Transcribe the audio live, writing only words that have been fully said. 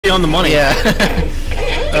on the money. Yeah.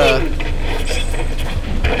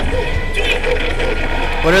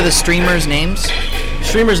 What are the streamers' names?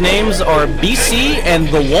 Streamers' names are BC and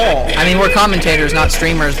The Wall. I mean, we're commentators, not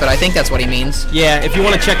streamers, but I think that's what he means. Yeah, if you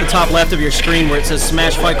want to check the top left of your screen where it says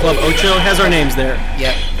Smash Fight Club Ocho, it has our names there.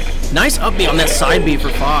 Yep. Nice up B on that side B for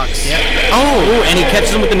Fox. Yep. Oh, and he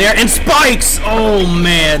catches him with the nair and spikes! Oh,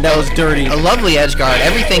 man, that was dirty. A lovely edge guard.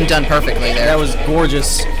 Everything done perfectly there. That was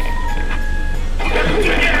gorgeous.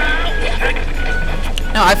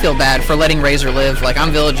 No, I feel bad for letting Razor live. Like,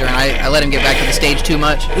 I'm Villager, and I let him get back to the stage too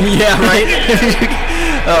much. Yeah, right?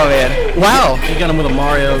 Oh, man. Wow. He got him with a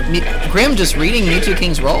Mario. Grim just reading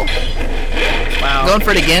Mew2King's roll. Wow. Going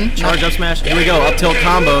for it again. Charge up smash. Here we go. Up tilt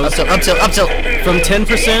combos. Up tilt, up tilt, up tilt. From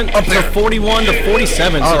 10% up to 41 to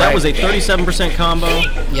 47. So that was a 37% combo.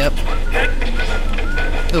 Yep.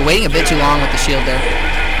 Ooh, waiting a bit too long with the shield there.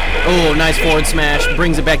 Oh, nice forward smash.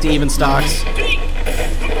 Brings it back to even stocks.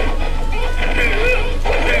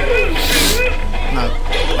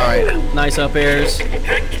 Alright. Nice up airs.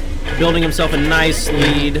 Building himself a nice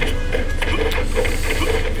lead.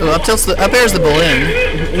 Ooh, up air's the balloon.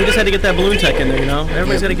 He just had to get that balloon tech in there, you know?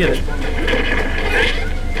 Everybody's got to get it.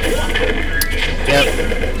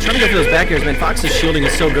 Yep. Trying to go for those back airs, man. Fox's shielding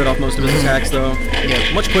is so good off most of his attacks, though.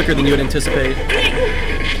 Yep. Much quicker than you would anticipate.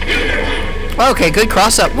 Okay, good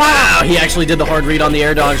cross up. Wow, he actually did the hard read on the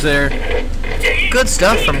air dodge there. Good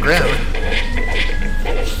stuff from Grim.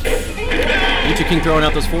 Mew2King throwing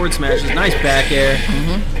out those forward smashes. Nice back air.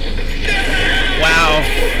 Wow.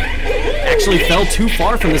 Actually fell too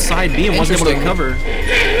far from the side B and wasn't able to recover.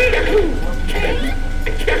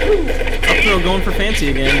 Up throw going for fancy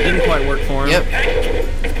again. Didn't quite work for him.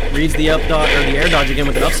 Yep. Reads the up dodge or the air dodge again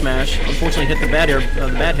with an up smash. Unfortunately hit the bad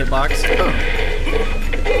hitbox.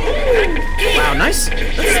 Wow, nice.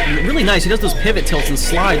 That's really nice. He does those pivot tilts and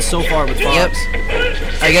slides so far with Fox. Yep.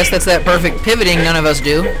 I guess that's that perfect pivoting none of us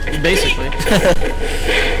do. Basically.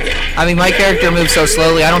 I mean, my character moves so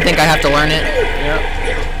slowly, I don't think I have to learn it. Yep.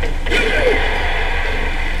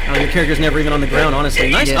 Oh, your character's never even on the ground, honestly.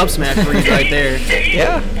 Nice up smash freeze right there.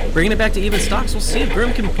 Yeah. Bringing it back to even stocks. We'll see if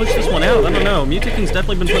Grim can push this one out. I don't know. Mew2King's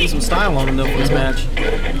definitely been putting some style on him, though, for this match.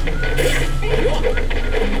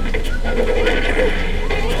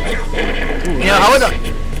 You know, I would...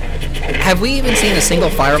 Have we even seen a single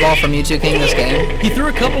fireball from Mew2King this game? He threw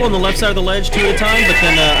a couple on the left side of the ledge, 2 at a time, but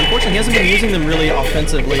then unfortunately he hasn't been using them really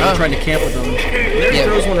offensively, trying to camp with them. There he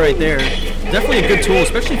throws one right there. Definitely a good tool,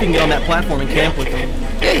 especially if you can get on that platform and camp with them.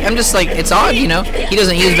 Yeah, I'm just like, it's odd, you know? He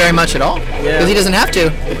doesn't use very much at all. Because he doesn't have to.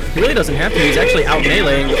 He really doesn't have to. He's actually out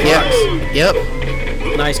meleeing with Fox.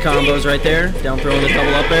 Yep. Nice combos right there. Down throwing the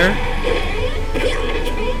double up air.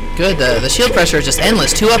 Good. The shield pressure is just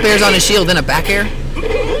endless. 2 up airs on his shield, then a back air.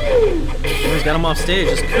 He's got him off stage.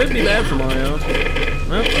 This could be bad for Mario.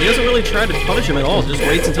 Well, he doesn't really try to punish him at all. Just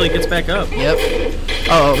waits until he gets back up. Yep.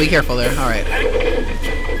 Oh, be careful there. All right.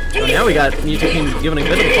 So now we got Mew2King giving a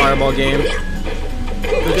bit of a fireball game.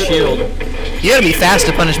 Good shield. You gotta be fast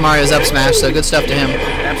to punish Mario's up smash, so good stuff to him.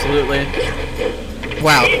 Absolutely.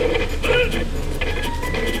 Wow.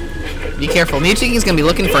 Be careful. Mew2King's gonna be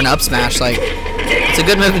looking for an up smash. Like, it's a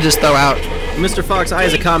good move to just throw out. Mr. Fox, I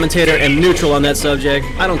as a commentator am neutral on that subject.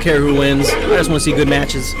 I don't care who wins. I just want to see good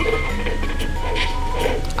matches.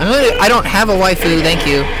 I don't have a waifu, thank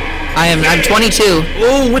you. I'm 22.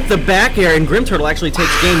 Oh, with the back air, and Grimturtle actually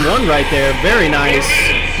takes game 1 right there. Very nice.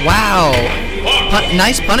 Wow.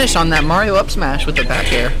 Nice punish on that Mario up smash with the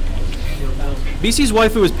back air. BC's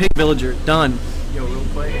waifu is Pig Villager. Done. Yo, real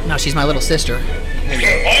quick. No, she's my little sister.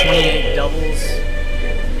 28 doubles.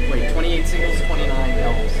 Wait, 28 singles, 29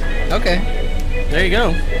 doubles. Okay. There you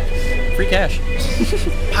go. Free cash.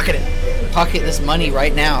 Pocket it. Pocket this money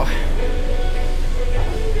right now.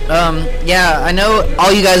 Yeah, I know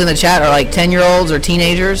all you guys in the chat are like 10-year-olds or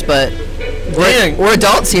teenagers, but we're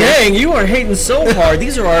adults here. Dang, you are hating so hard.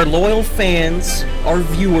 These are our loyal fans, our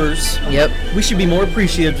viewers. Yep. We should be more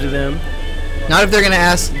appreciative of them. Not if they're gonna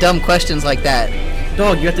ask dumb questions like that.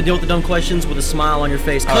 Dog, you have to deal with the dumb questions with a smile on your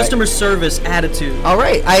face. Customer service attitude. All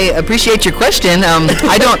right, I appreciate your question.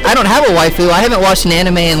 I don't have a waifu. I haven't watched an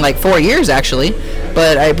anime in like 4 years actually,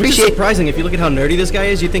 but I appreciate. It's surprising if you look at how nerdy this guy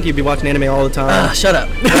is. You'd think he'd be watching anime all the time. Shut up.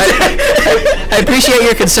 I appreciate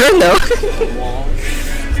your concern though.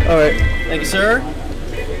 All right. Thank you, sir.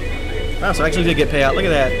 Wow, so I actually did get payout. Look at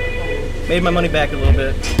that. Made my money back a little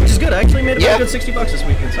bit, which is good. I actually made about a good $60 this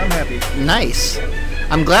weekend, so I'm happy. Nice.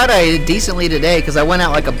 I'm glad I did decently today because I went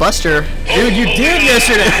out like a buster. Dude, you did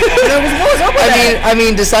yesterday. What was up with that? I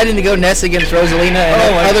mean, deciding to go Ness against Rosalina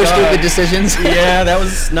and other stupid decisions. Yeah, that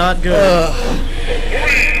was not good.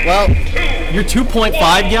 Well, You're 2.5,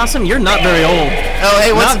 Yasim? You're not very old. Oh,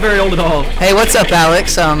 hey, what's... Not very old at all. Hey, what's up,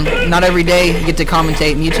 Alex? Not every day you get to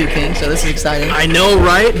commentate Mew2King, so this is exciting. I know,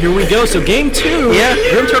 right? Here we go. So game 2, yeah.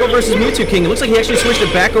 Grimturtle versus Mew2King. It looks like he actually switched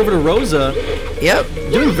it back over to Rosa. Yep.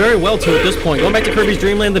 Doing very well, too, at this point. Going back to Kirby's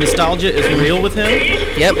Dream Land, the nostalgia is real with him.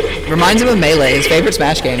 Yep. Reminds him of Melee, his favorite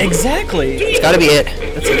Smash game. Exactly. It's gotta be it.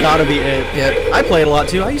 That's gotta be it. Yep. I play it a lot,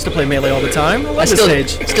 too. I used to play Melee all the time. I still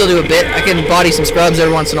do a bit. I can body some scrubs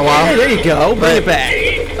every once in a while. Hey, there you go. Bring it back.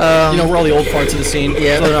 You know, we're all the old parts of the scene.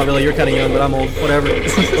 Yeah. So not really. You're kind of young, but I'm old. Whatever.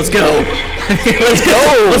 Let's go. Let's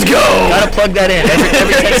go. Let's go. Gotta plug that in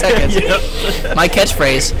every 10 seconds. Yep. My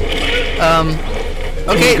catchphrase.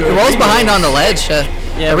 Okay, the roll's behind on the ledge.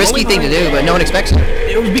 A risky thing to do, but no one expects it.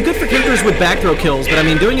 It would be good for characters with back throw kills, but I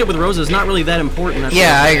mean, doing it with Rosa is not really that important.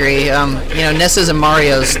 Yeah, I agree. You know, Nessas and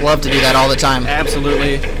Marios love to do that all the time.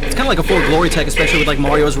 Absolutely. It's kind of like a full glory tech, especially with like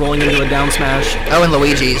Mario's rolling into a down smash. Oh, and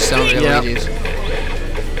Luigi's. Don't forget Luigi's.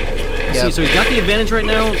 Yep. See, so he's got the advantage right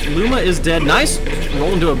now. Luma is dead. Nice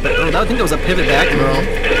roll into a... I think that was a pivot back roll.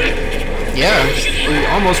 Yeah. We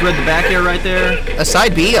almost read the back air right there. A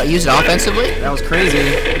side B, used it offensively. That was crazy.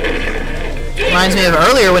 Reminds me of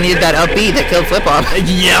earlier when he did that up B that killed Flip-Off.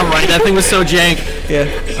 Yeah, right. That thing was so jank. Yeah.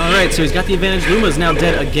 All right, so he's got the advantage. Luma's now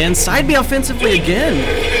dead again. Side B offensively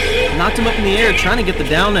again. Knocked him up in the air, trying to get the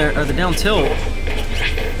down air, or the down tilt.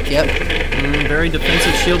 Yep. Very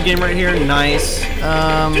defensive shield game right here. Nice.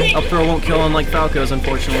 Up throw won't kill unlike Falco's,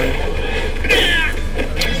 unfortunately.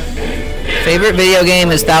 Favorite video game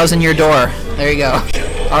is 1,000 Year Door. There you go.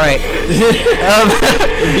 All right.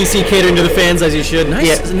 BC catering to the fans as you should. Nice.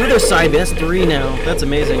 Yeah. Another side. That's 3 now. That's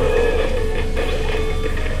amazing.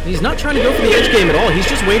 He's not trying to go for the edge game at all. He's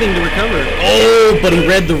just waiting to recover. Oh, but he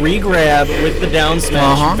read the re-grab with the down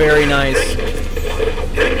smash. Very nice.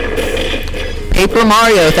 Paper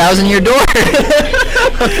Mario, 1,000 Year Door.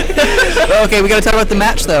 Okay, we gotta talk about the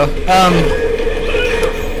match though.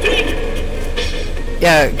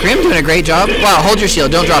 Yeah, Grim doing a great job. Wow, hold your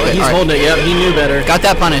shield, don't drop it. He's holding it, yep, he knew better. Got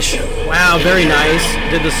that punish. Wow, very nice.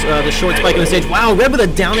 Did this the short spike on the stage. Wow, Red with a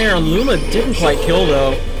down air on Luma. Didn't quite kill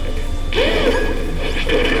though.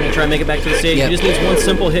 Gonna try and make it back to the stage. He just needs one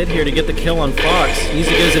simple hit here to get the kill on Fox. He needs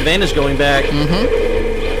to get his advantage going back.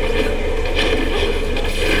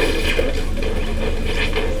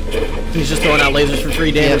 He's just throwing out lasers for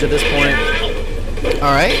free damage at this point.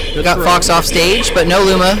 Alright, we got Fox off stage, but no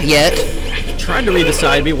Luma yet. Tried to read the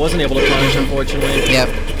side B, wasn't able to punish, unfortunately. Yep.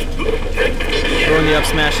 Throwing the up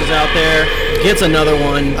smashes out there. Gets another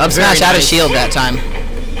one. Up smash out of shield that time.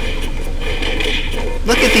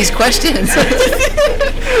 Look at these questions.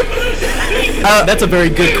 That's a very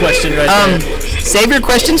good question right there. Save your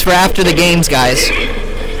questions for after the games, guys.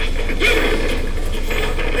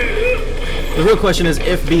 The real question is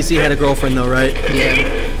if BC had a girlfriend, though, right? Yeah.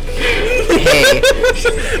 Hey.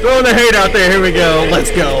 Throwing the hate out there. Here we go.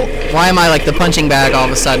 Let's go. Why am I like the punching bag all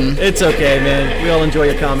of a sudden? It's okay, man. We all enjoy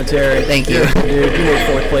your commentary. Thank you. Dude, you made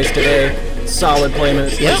 4th place today. Solid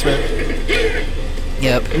placement.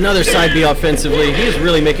 Yep. Another side B offensively. He is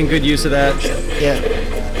really making good use of that. Yeah.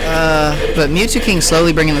 But Mew2King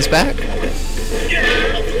slowly bringing this back.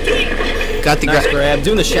 Got the nice grab.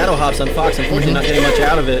 Doing the shadow hops on Fox. Unfortunately, not getting much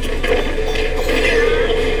out of it.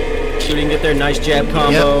 Shooting, get there. Nice jab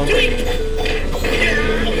combo. Yep.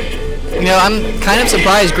 You know, I'm kind of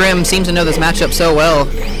surprised Grim seems to know this matchup so well,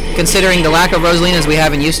 considering the lack of Rosalinas we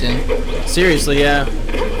have in Houston. Seriously, yeah.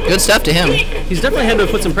 Good stuff to him. He's definitely had to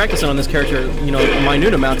put some practice on this character, you know, a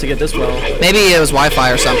minute amount to get this well. Maybe it was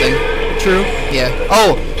Wi-Fi or something. True. Yeah.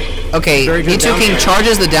 Oh, okay. Mew2King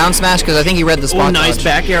charges the down smash because I think he read the spot. Oh, nice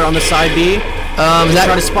back air on the side B.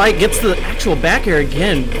 Try to spike, gets the actual back air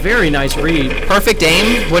again. Very nice read. Perfect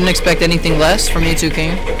aim. Wouldn't expect anything less from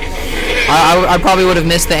Mew2King. I probably would have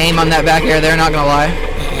missed the aim on that back air there, not gonna lie.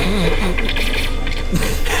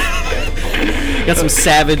 Got some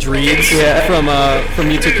savage reads from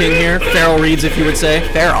Mew2King here. Feral reads, if you would say.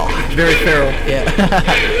 Feral. Very feral. Yeah.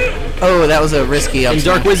 Oh, that was a risky up. And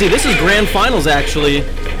Dark Wizzy, this is grand finals actually.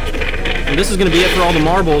 And this is going to be it for all the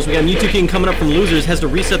marbles. We got Mew2King coming up from losers. Has to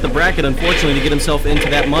reset the bracket, unfortunately, to get himself into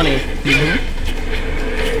that money.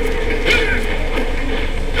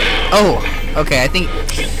 Oh, okay. I think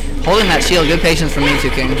holding that shield, good patience from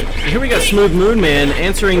Mew2King. Here we got Smooth Moon Man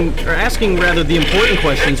asking the important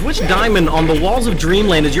questions. Which diamond on the walls of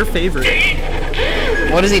Dreamland is your favorite?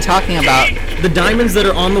 What is he talking about? The diamonds that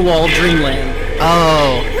are on the wall of Dreamland.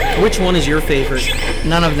 Oh. Which one is your favorite?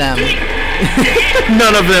 None of them.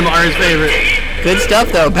 None of them are his favorite. Good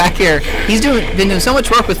stuff though, back air. He's been doing so much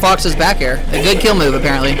work with Fox's back air. A good kill move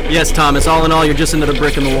apparently. Yes, Thomas. All in all, you're just another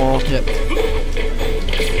brick in the wall. Yep.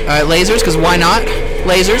 Alright, lasers, because why not?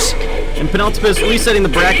 Lasers. And Penultimate resetting the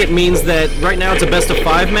bracket means that right now it's a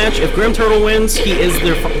best-of-5 match. If Grimturtle wins, he is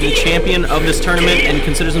the champion of this tournament and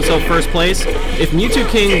considers himself first place. If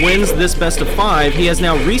Mew2King wins this best-of-5, he has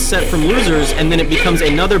now reset from losers, and then it becomes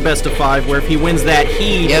another best-of-5, where if he wins that,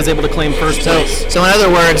 he is able to claim first place. So in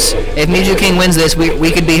other words, if Mew2King wins this,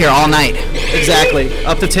 we could be here all night. Exactly.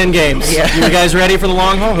 Up to 10 games. Yeah. You guys ready for the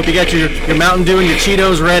long haul? Hope you got your Mountain Dew and your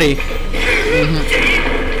Cheetos ready.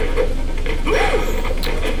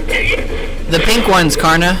 The pink ones,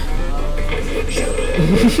 Karna.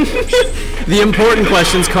 The important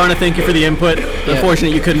questions, Karna, thank you for the input.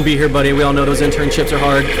 Unfortunate you couldn't be here, buddy. We all know those internships are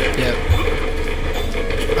hard. Yep.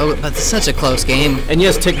 Oh, but it's such a close game. And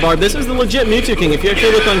yes, Tick Bar, this is the legit Mew2King. If you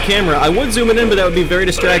actually look on camera, I would zoom it in, but that would be very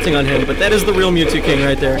distracting on him. But that is the real Mew2King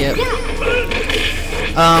right there. Yep.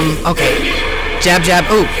 Okay. Jab, jab.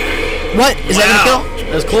 Oh. What? Is that gonna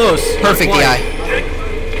kill? That's close. Perfect DI.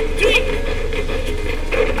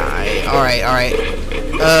 Alright.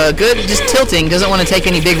 Good. Just tilting. Doesn't want to take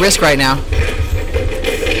any big risk right now.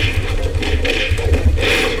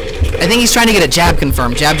 I think he's trying to get a jab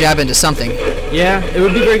confirmed. Jab, jab into something. Yeah, it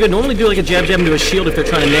would be very good. Normally do like a jab, jab into a shield if they're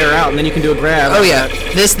trying to nair out, and then you can do a grab. Oh yeah.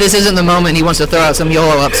 This isn't the moment he wants to throw out some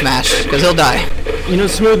YOLO up smash, because he'll die. You know,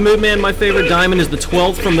 Smooth Mood Man, my favorite diamond is the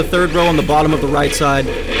 12th from the 3rd row on the bottom of the right side.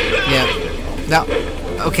 Yeah. Now,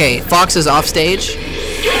 okay, Fox is off stage.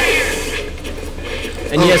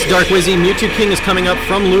 And yes, Dark Wizzy, Mew2King is coming up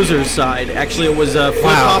from loser's side. Actually, it was Flip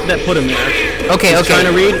Hop that put him there. Okay. Trying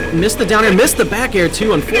to read, missed the down air, missed the back air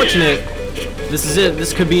too. Unfortunate. This is it.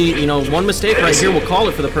 This could be, you know, one mistake right here. We'll call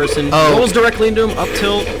it for the person. Rolls directly into him, up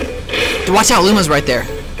tilt. Watch out, Luma's right there.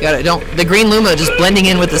 The green Luma just blending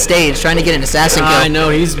in with the stage, trying to get an assassin kill. I know,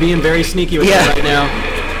 he's being very sneaky with that right now.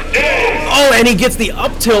 Oh, and he gets the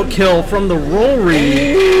up tilt kill from the roll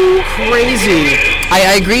read. Crazy.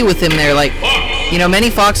 I agree with him there. Like, you know, many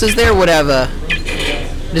Foxes there would have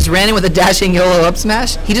just ran in with a dashing YOLO up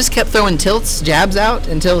smash. He just kept throwing tilts, jabs out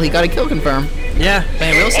until he got a kill confirm. Yeah,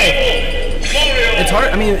 man, real safe. It's hard.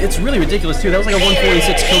 I mean, it's really ridiculous too. That was like a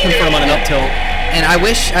 146 kill confirm on an up tilt. And I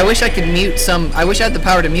wish I could mute some. I wish I had the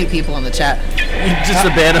power to mute people in the chat. Just to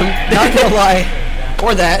ban them. Not gonna lie,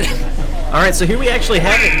 or that. All right, so here we actually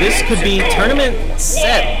have it. This could be tournament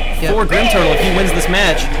set for Grimturtle if he wins this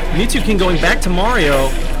match. Mew2King going back to Mario.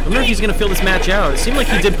 I wonder if he's gonna fill this match out. It seemed like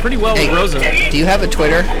he did pretty well with Rosa. Do you have a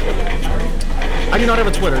Twitter? I do not have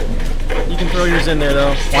a Twitter. You can throw yours in there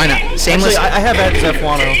though. Why not? Shameless. Actually, I have at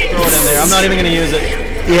Zefuano. Throw it in there. I'm not even gonna use it.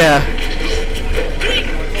 Yeah.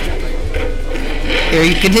 Here,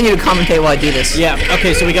 you continue to commentate while I do this. Yeah,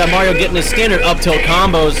 okay, so we got Mario getting his standard up tilt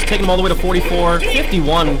combos, taking him all the way to 44,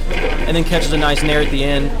 51, and then catches a nice nair at the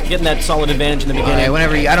end, getting that solid advantage in the beginning. Okay,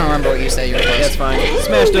 whenever I don't remember what you said, you're close. That's fine.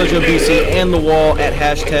 Smash Dojo BC and the wall at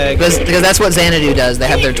hashtag. Because that's what Xanadu does. They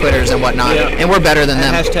have their Twitters and whatnot, and we're better than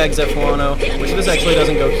them. Hashtag Zefuano, which this actually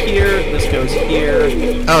doesn't go here, this goes here.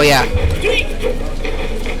 Oh, yeah.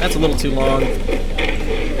 That's a little too long.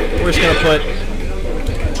 We're just going to put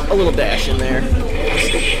a little dash in there.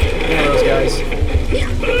 One of those guys.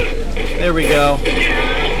 There we go.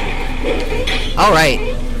 All right.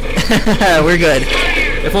 We're good.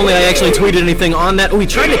 If only I actually tweeted anything on that. Oh, he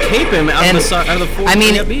tried to cape him out of the four. I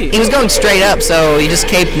mean, he was going straight up, so he just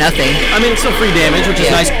caped nothing. I mean, it's still free damage, which is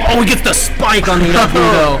nice. Oh, he gets the spike on the up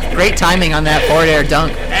though. Great timing on that forward air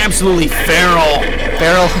dunk. Absolutely feral.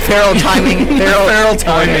 Feral timing. Feral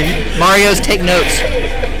timing. Mario's take notes.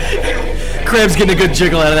 Krebs getting a good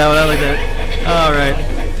jiggle out of that one. I like that. All right.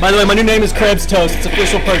 By the way, my new name is Krebs Toast. It's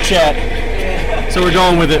official per chat. So we're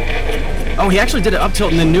going with it. Oh, he actually did it up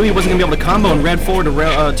tilt and then knew he wasn't going to be able to combo and ran forward to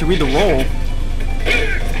read the roll.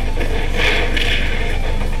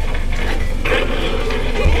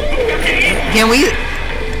 Can we...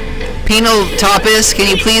 Penal Topis, can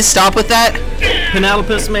you please stop with that?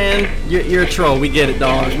 Penalopus, man, you're a troll. We get it,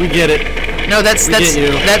 dog. We get it. No, that's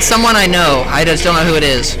someone I know. I just don't know who it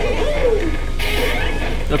is.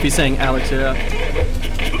 If he's saying Alex, yeah.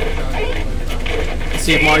 Let's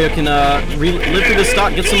see if Mario can live through the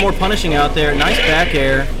stock, get some more punishing out there. Nice back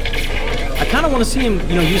air. I kind of want to see him,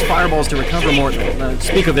 use fireballs to recover more.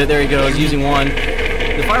 Speak of it, there he goes, using one.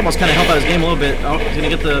 The fireballs kind of help out his game a little bit. Oh, he's gonna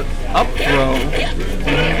get the up throw,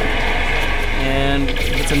 and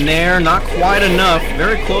it's a nair, not quite enough.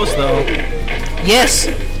 Very close though. Yes.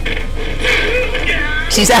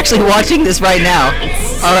 She's actually watching this right now.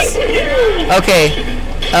 Okay.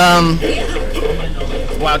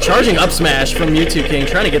 Wow, charging up smash from Mew2King,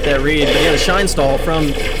 trying to get that read, but he had a shine stall from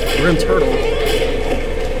Grimturtle.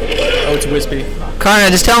 Oh, it's wispy. Karna,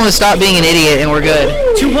 just tell him to stop being an idiot and we're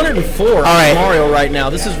good. 204 All right. Mario right now.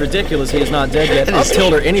 This is ridiculous. He is not dead yet. Up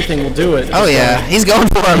tilt or anything will do it. Oh yeah, he's going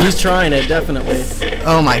for him. He's trying it, definitely.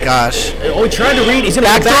 Oh my gosh. Oh, he tried to read. He's going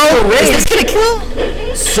to Back go back throw? to Is raise. this gonna kill?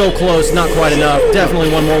 So close, not quite enough.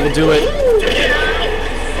 Definitely one more will do it.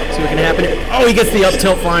 See what can happen. Oh, he gets the up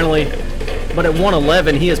tilt finally. But at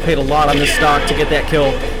 111, he has paid a lot on this stock to get that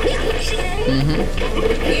kill.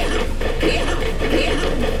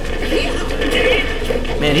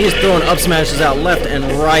 Man, he is throwing up smashes out left and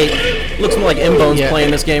right. Looks more like M-Bone's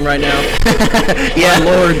playing this game right now. Yeah. My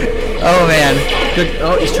lord. Oh man. Good.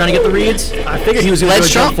 Oh, he's trying to get the reads. I figured he was going to go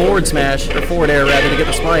jump forward smash, or forward air rather, to get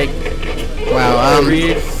the spike. Wow.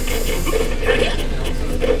 Read.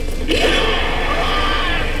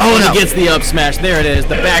 Oh no. He gets the up smash. There it is.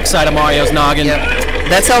 The backside of Mario's noggin. Yep.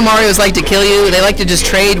 That's how Marios like to kill you. They like to just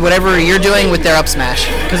trade whatever you're doing with their up smash.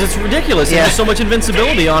 Because it's ridiculous. Yeah. There's so much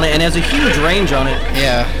invincibility on it and has a huge range on it.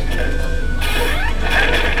 Yeah.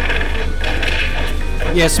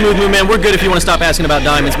 Yeah, Smooth Moon, man, we're good if you want to stop asking about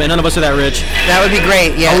diamonds, man. None of us are that rich. That would be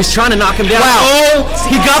great, yeah. Oh, he's trying to knock him down. Wow. Oh,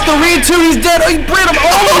 he got the read too. He's dead. Oh, he brought him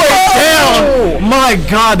all the way down. My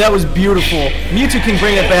God, that was beautiful. Mew2King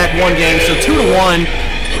bring it back one game, so 2-1.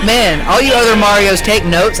 Man, all you other Marios take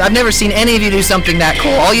notes. I've never seen any of you do something that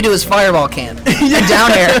cool. All you do is fireball can. And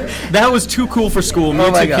down air. That was too cool for school.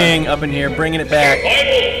 Mew2King up in here, bringing it back.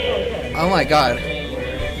 Oh my God.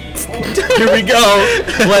 Here we go.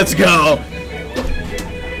 Let's go.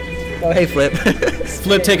 Oh, hey, Flip.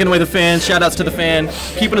 Flip taking away the fan. Shout outs to the fan.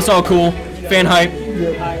 Keeping us all cool. Fan hype.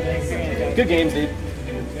 Good games, dude.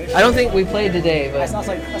 I don't think we played today, but... That's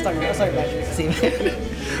like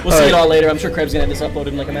We'll see it all later. I'm sure Krebs gonna have this uploaded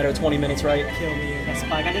in like a matter of 20 minutes, right? kill me with that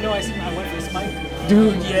spike. I didn't know I went for the spike.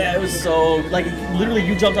 Dude, yeah, it was so, like, literally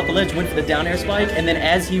you jumped off the ledge, went for the down air spike, and then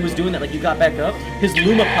as he was doing that, like, you got back up, his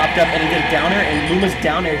Luma popped up and he did a down air, and Luma's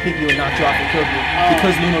down air hit you and knocked you off and killed you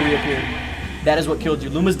because Luma reappeared. That is what killed you.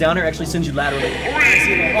 Luma's down air actually sends you laterally.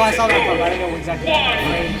 Well, I saw that part, but I didn't know exactly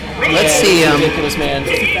what Let's see, ridiculous, man.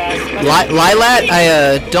 Lilat,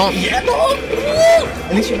 I don't... Yeah, dog.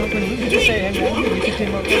 At least you know when you just say, hey, man, you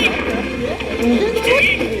came up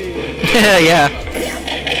Yeah.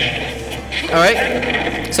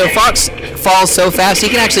 Alright. So Fox falls so fast, he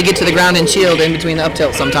can actually get to the ground and shield in between the up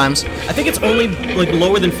tilt sometimes. I think it's only like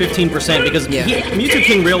lower than 15% because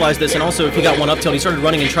Mew2King realized this, and also if he got one up tilt, he started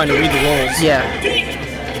running and trying to read the rolls. Yeah.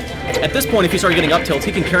 At this point, if he started getting up tilts,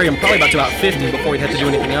 he can carry him probably about to about 50 before he'd have to do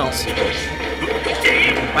anything else.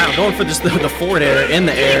 Wow, going for just the forward air in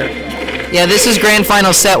the air. Yeah, this is Grand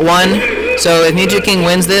Final Set 1, so if Mew2King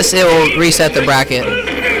wins this, it will reset the bracket.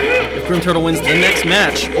 If Grimturtle wins the next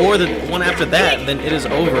match, or the one after that, then it is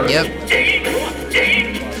over. Yep.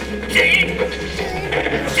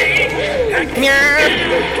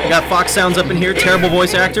 We got Fox Sounds up in here, terrible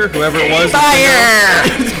voice actor, whoever it was. Fire!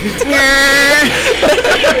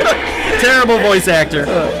 Terrible voice actor.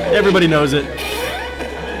 Everybody knows it.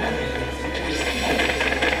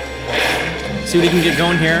 See what he can get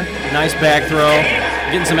going here. Nice back throw.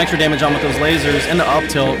 Getting some extra damage on with those lasers and the up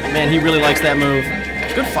tilt. Man, he really likes that move.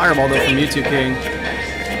 Good fireball though from Mew2King. Oh,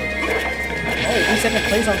 he second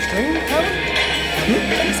place on stream, Kevin?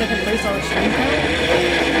 He second place on stream, Kevin?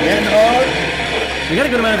 Yeah, dog. We got a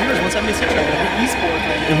good amount of viewers, 176 right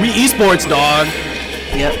now. And we esports, dog.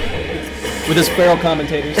 Yep. With his feral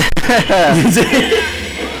commentators.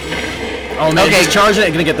 Oh man, he's charging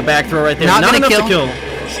it, gonna get the back throw right there. Not enough kill. to kill.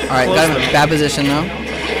 Alright, got him in a bad position though.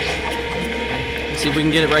 Let's see if we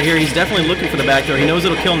can get it right here. He's definitely looking for the back throw. He knows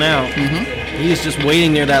it'll kill now. He's just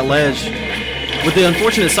waiting near that ledge. With the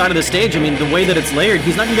unfortunate side of the stage, I mean, the way that it's layered,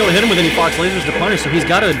 he's not going to be able to hit him with any Fox lasers to punish, so he's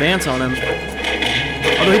got to advance on him.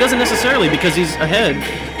 Although he doesn't necessarily, because he's ahead.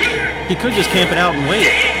 He could just camp it out and wait.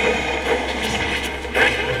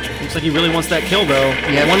 Looks like he really wants that kill, though.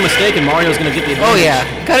 Yeah. One mistake and Mario's going to get the advantage. Oh yeah,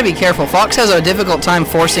 gotta be careful. Fox has a difficult time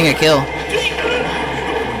forcing a kill.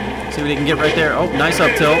 See what he can get right there. Oh, nice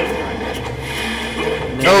up tilt.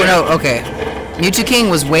 Oh no, okay. Mew2King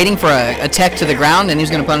was waiting for a tech to the ground, and he was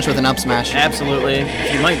going to punish with an up smash. Absolutely.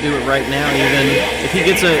 He might do it right now, even. If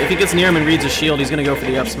he gets near him and reads a shield, he's going to go for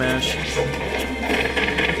the up smash.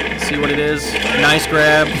 See what it is. Nice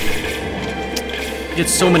grab.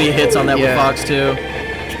 Gets so many hits on that with Fox, too.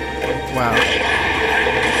 Wow.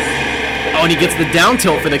 Oh, and he gets the down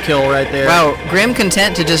tilt for the kill right there. Wow, Grim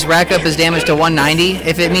content to just rack up his damage to 190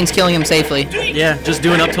 if it means killing him safely. Yeah, just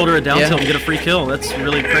do an up tilt or a down tilt and get a free kill. That's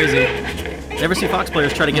really crazy. Never see Fox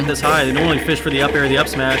players try to get this high. They normally fish for the up air or the up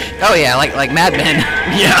smash. Oh yeah, like Mad Men.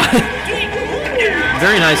 Yeah.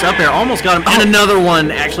 Very nice up air. Almost got him. And another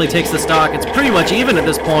one actually takes the stock. It's pretty much even at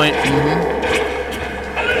this point.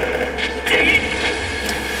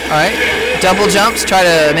 right. Double jumps. Try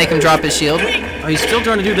to make him drop his shield. Oh, he's still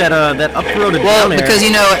trying to do that that up throw to Well, down air. because,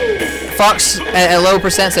 you know, Fox at low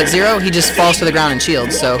percents at 0, he just falls to the ground and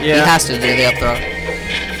shields, so he has to do the up throw.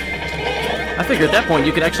 I figure at that point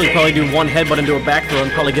you could actually probably do one headbutt into a back throw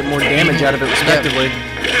and probably get more damage out of it respectively.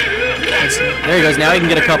 There he goes. Now he can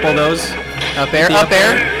get a couple of those. Up air, up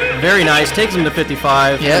air. Very nice. Takes him to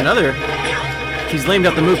 55. Yeah. Another. He's lamed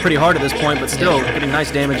up the move pretty hard at this point, but still getting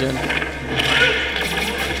nice damage in.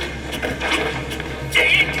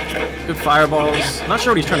 Good fireballs. Not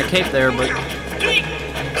sure what he's trying to cape there, but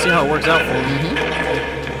see how it works out for him.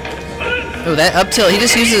 Oh, that up tilt. He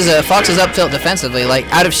just uses Fox's up tilt defensively, like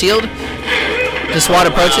out of shield. The SWAT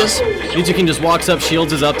approaches. Mew2King just walks up,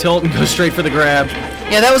 shields his up tilt, and goes straight for the grab.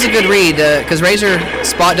 Yeah, that was a good read, because Razor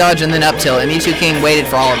spot dodge and then up tilt, and Mew2King waited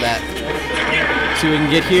for all of that. See what we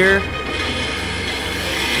can get here.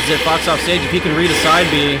 Is it Fox off stage? If he can read a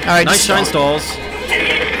side B. All right, nice shine stalls.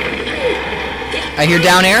 I hear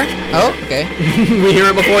down air. Oh, okay. We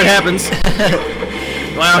hear it before it happens.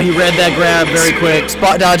 Wow, he read that grab very quick.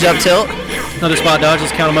 Spot dodge up tilt. Another spot dodge.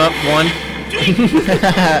 Let's count them up. 1.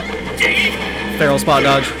 Feral spot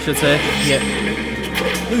dodge, should say. Yeah.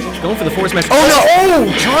 Going for the forward smash. Oh no! Oh!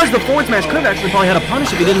 Charge the forward smash. Could have actually probably had a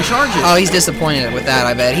punish if he didn't charge it. Oh, he's disappointed with that,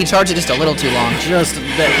 I bet. He charged it just a little too long. Just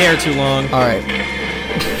that hair too long. All right.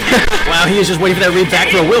 Wow, he was just waiting for that read back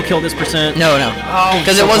throw. Will kill this percent. No. Oh,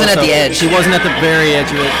 because it wasn't at the edge. He wasn't at the very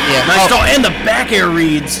edge of it. Yeah. Nice stall. And the back air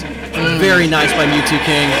reads. Very nice by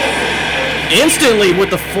Mew2King. Instantly with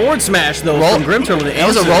the forward smash, though, from Grimturtle. That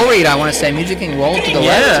was a roll read, I want to say. Mew2King rolled to the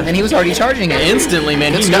left, and he was already charging it. Instantly,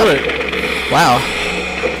 man. Good He stuff. knew it. Wow.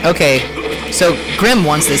 Okay, so Grim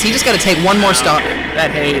wants this. He just got to take one more stop.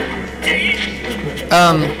 That hate.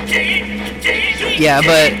 Yeah,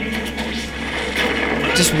 but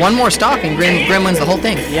just one more stock and Grim wins the whole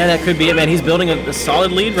thing. Yeah, that could be it, man. He's building a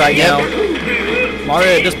solid lead right now.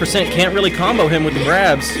 Mario at this percent can't really combo him with the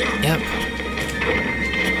grabs. Yep.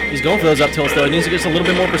 He's going for those up tilts, though. He needs to get just a little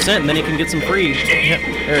bit more percent, and then he can get some free. Yep.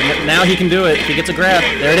 There, now he can do it. If he gets a grab.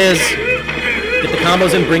 There it is. Get the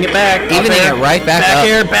combos in, bring it back. Evening it right back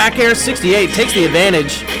up. Back air, 68. Takes the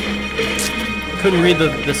advantage. Couldn't read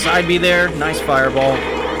the side B there. Nice fireball.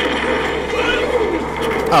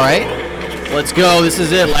 All right. Let's go. This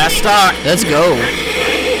is it. Last stock. Let's go.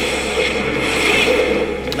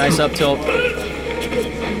 Nice up tilt.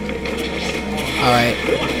 All right.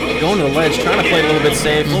 Going to the ledge, trying to play a little bit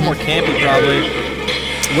safe. A little more campy, probably.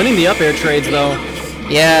 Winning the up air trades, though.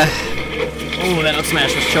 Yeah. Oh, that up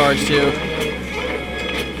smash was charged, too.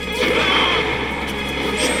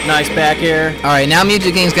 Nice back air. All right, now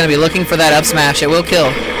Mew2King's going to be looking for that up smash. It will kill.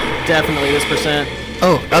 Definitely this percent.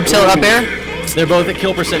 Oh, up tilt, up air? They're both at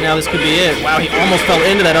kill percent now. This could be it. Wow, he almost fell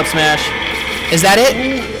into that up smash. Is that it?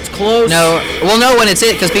 It's close. No. We'll know when it's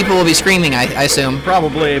it because people will be screaming, I assume.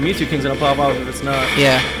 Probably. Mew2King's going to pop off if it's not.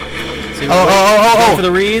 Yeah. Oh. For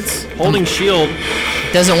the reads. Holding shield.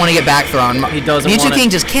 Doesn't want to get back thrown. He doesn't want it. Mew2King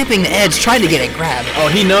just camping the edge, trying to get a grab. Oh,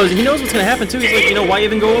 he knows what's going to happen, too. He's like, you know, why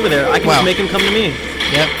even go over there? I can just make him come to me.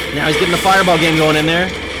 Yep. Now he's getting the fireball game going in there.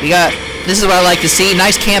 This is what I like to see.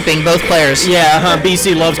 Nice camping, both players. Yeah,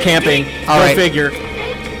 BC loves camping. All right. Go figure.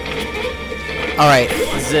 All right.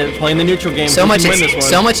 This is it. Playing the neutral game. So much win this one.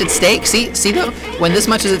 so much at stake. See though, when this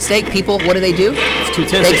much is at stake, people, what do? It's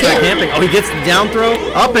 210. They Start camping. Oh, he gets the down throw,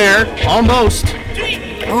 up air, almost.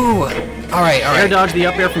 Oh. All right. Air dodge the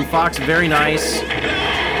up air from Fox. Very nice.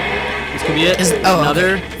 This could be it.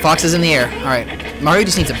 Another. Okay. Fox is in the air. All right. Mario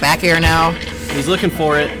just needs a back air now. He's looking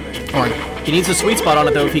for it. Horn. He needs a sweet spot on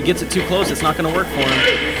it though. If he gets it too close, it's not going to work for him.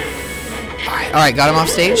 All right, got him off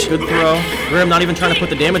stage. Good throw. Grim not even trying to put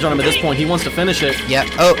the damage on him at this point. He wants to finish it. Yeah.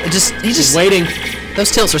 Oh, he's waiting.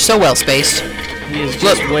 Those tilts are so well spaced. He is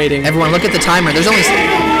just waiting. Everyone, look at the timer. There's only.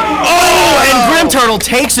 Oh, and Grimturtle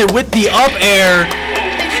takes it with the up air.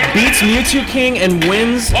 Beats Mew2King and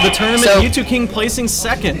wins the tournament. So, Mew2King placing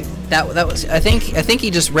second. That was. I think he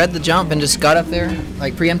just read the jump and just got up there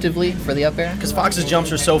like preemptively for the up air. Because Fox's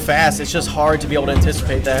jumps are so fast, it's just hard to be able to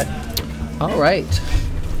anticipate that. All right.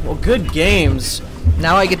 Well, good games.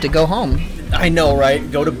 Now I get to go home. I know, right?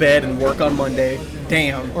 Go to bed and work on Monday.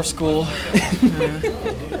 Damn. Or school.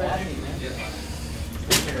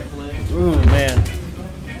 Ooh, man.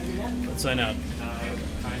 Let's sign out.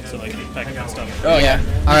 So like packing that stuff. Oh yeah.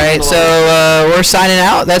 All right, so we're signing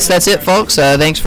out. That's it, folks. Thanks for